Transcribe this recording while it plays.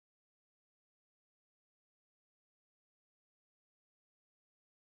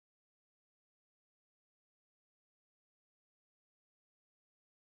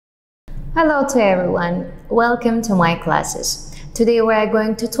Hello to everyone, welcome to my classes. Today we are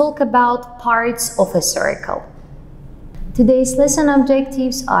going to talk about parts of a circle. Today's lesson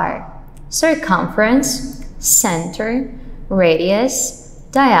objectives are circumference, center, radius,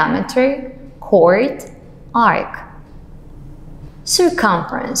 diameter, chord, arc.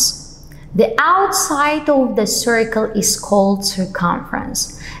 Circumference. The outside of the circle is called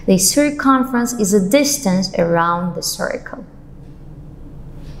circumference. The circumference is a distance around the circle.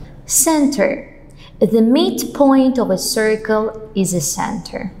 Center. The midpoint of a circle is a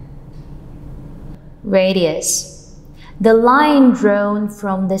center. Radius. The line drawn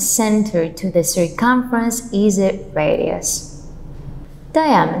from the center to the circumference is a radius.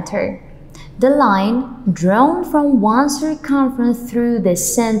 Diameter. The line drawn from one circumference through the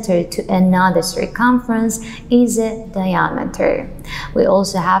center to another circumference is a diameter. We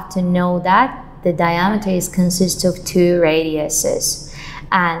also have to know that the diameter consists of two radiuses,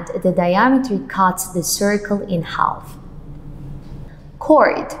 and the diameter cuts the circle in half.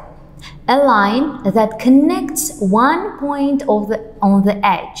 Chord. A line that connects one point on the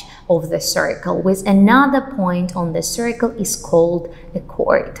edge of the circle with another point on the circle is called a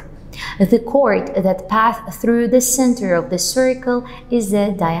chord. The chord that passes through the center of the circle is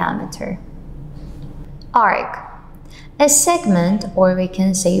the diameter. Arc. A segment, or we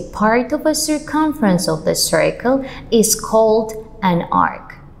can say part of a circumference of the circle, is called an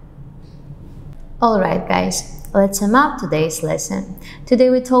arc. Alright guys, let's sum up today's lesson. Today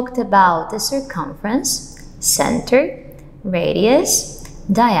we talked about the circumference, center, radius,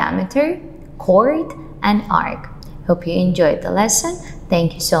 diameter, chord, and arc. Hope you enjoyed the lesson.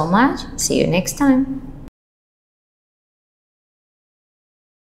 Thank you so much. See you next time.